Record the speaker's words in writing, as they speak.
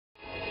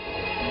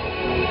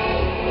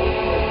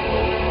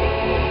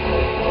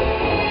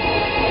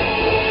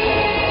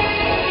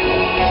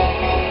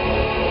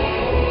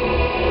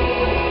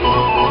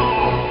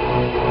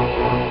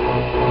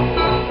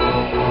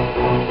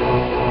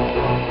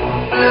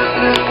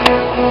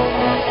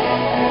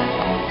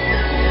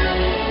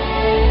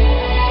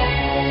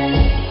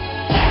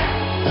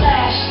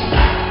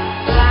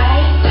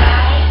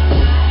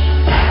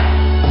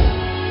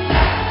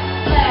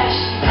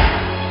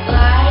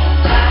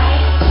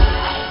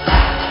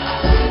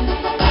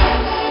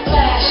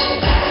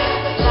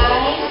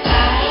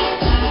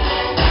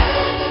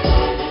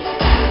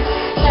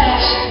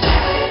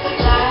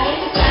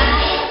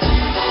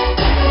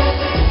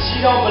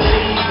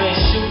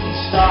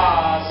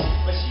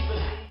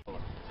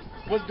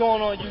What's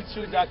going on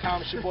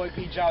YouTube.com? It's your boy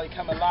B Jolly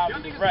coming live and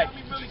direct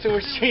to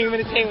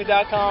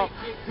ExtremeEntertainment.com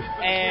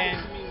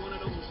and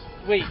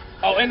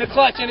In the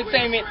Clutch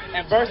Entertainment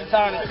and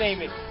Versatile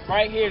Entertainment.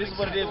 Right here, this is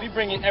what it is. We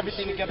bringing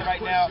everything together right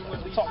now.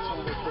 We'll talk to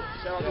him real quick.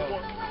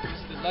 This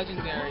is the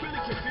legendary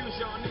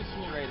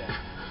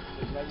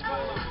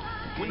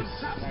When the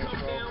tops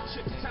come down,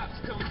 check the tops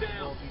come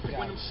down.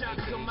 When them shots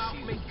come out,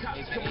 make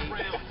cops come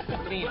around.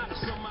 When the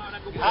blocks come out,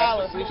 I go back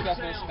to the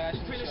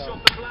finish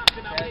off the block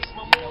and I make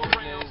my more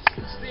rounds.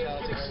 Still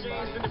get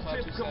exchanged and the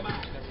flip come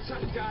out.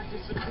 Top guy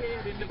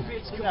disappeared and the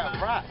bitch come out.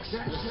 Rocks.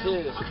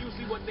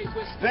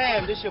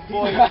 Bam, this your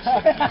boy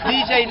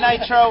DJ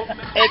Nitro,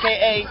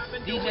 aka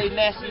DJ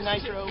Nasty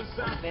Nitro.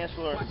 Stands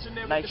for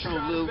Nitro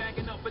Lou.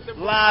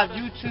 Live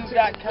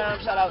YouTube.com.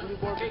 Shout out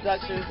Newborn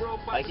Productions.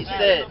 Like he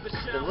said,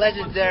 the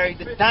legendary,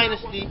 the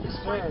dynasty,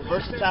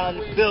 Versatile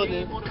in the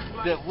building.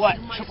 The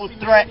triple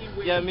threat.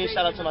 You know what I mean?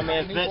 Shout out to my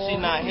man Vince. He's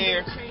not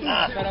here. And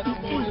I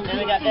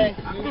got that.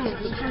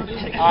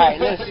 Alright,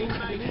 listen.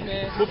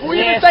 Before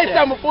you even say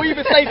something,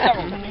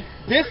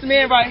 this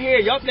man right here,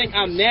 y'all think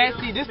I'm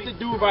nasty? This the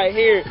dude right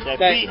here that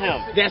beat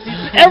him.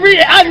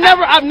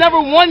 I've never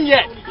won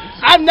yet.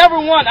 I've never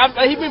won.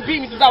 He's been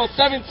beating me since I was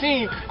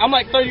 17. I'm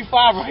like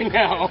 35 right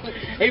now.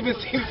 He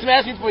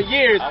smashed me for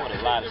years. I would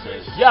have lied to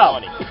say yo,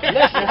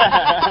 listen.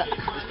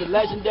 It's the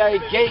legendary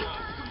Gator,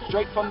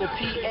 straight from the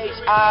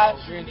PHI.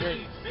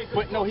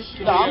 But no,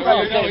 I'm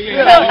representing.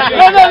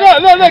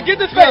 No, get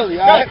this face. He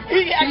act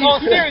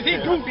all serious. He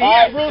goofy. He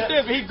act real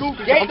serious, but he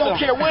goofy. Gator don't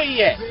care where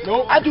he at.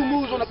 Nope. I do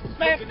moves on the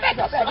back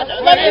up.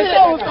 Let it hit.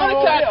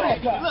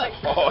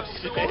 Oh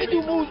shit. We do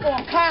moves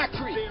on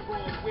concrete.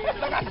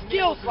 I got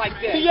skills like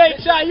that.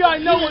 PHI, you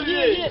already know what it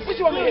is. What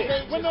you want me to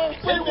hit?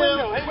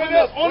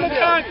 Windmill on the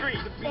concrete.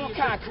 On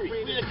concrete.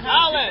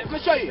 Let me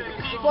show you.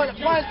 For the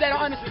ones that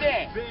don't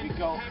understand, we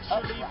go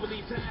up.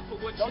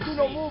 Don't do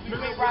no move, you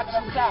ain't rocking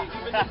up top.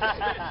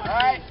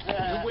 Alright?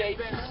 Eight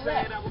to the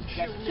left.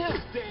 That's two.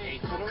 Eight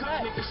to the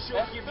right.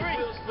 That's three.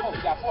 Oh, we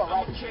got four,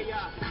 right?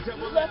 To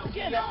the left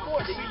again, that's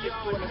four. Then you just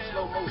do it in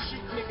slow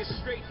motion.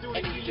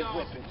 And then you just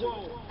whip it.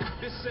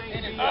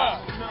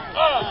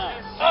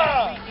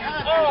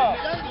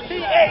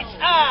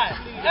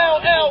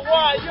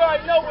 PHI-LLY, you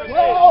already know what it is.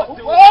 Whoa!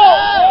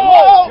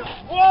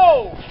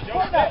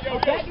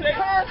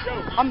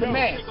 I'm the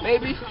man,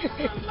 baby.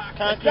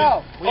 Concrete.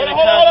 Hold up.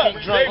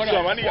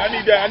 I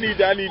need that. I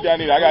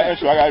got an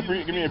intro.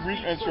 Give me a brief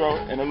intro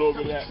and a little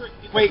bit of that.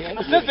 Wait,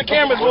 since the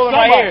camera's rolling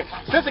right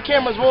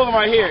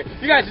here,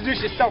 you guys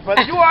introduce yourself,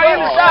 brother. You are in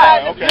the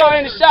shot. Okay. You are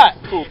in the shot.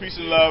 Cool. Peace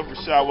and love.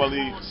 Rashad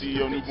Wally,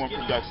 CEO Newborn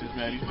Productions,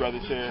 man. These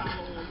brothers here.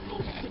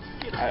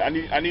 I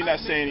need not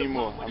say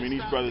anymore. I mean,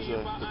 these brothers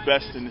are the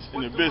best in the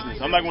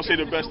business. I'm not going to say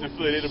the best in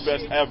Philly. They're the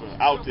best ever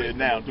out there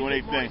now, doing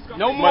their thing.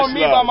 No more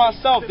me by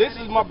myself. This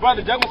is my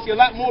brother. They're going to see a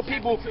lot more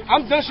people.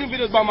 I'm done shooting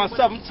videos by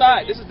myself. I'm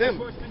tired. This is them.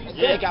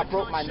 Yeah, I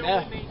broke my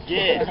neck.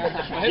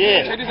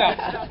 Yeah. Check this out.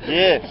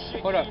 Yeah.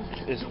 Hold up.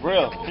 It's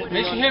real.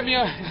 Make sure you hit me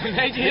on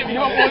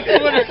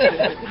Twitter.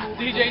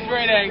 DJ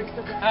Dredag.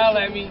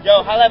 Holla at me.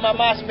 Yo, holla at my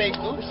MySpace.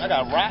 Oops, I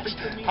got rocks.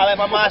 Holla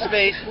at my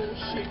MySpace.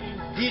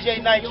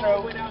 DJ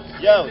Nitro.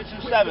 Yo,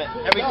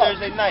 27 every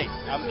Thursday night.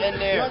 I'm in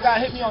there. You ain't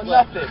gotta hit me on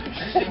nothing.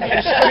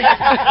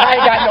 I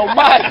ain't got no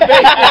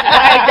MySpace.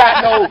 I ain't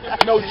got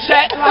no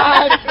chat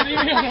line. See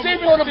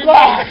me on the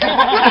block.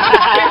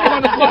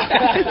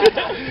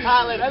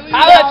 Holla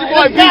at your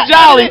boy B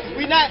Jolly.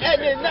 We not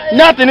editing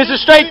nothing. It's a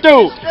straight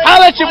through.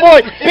 Holla at your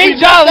boy B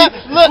Jolly.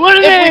 Look,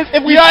 what it is?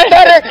 If we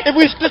stutter,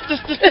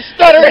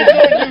 it's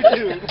on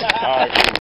YouTube. All right.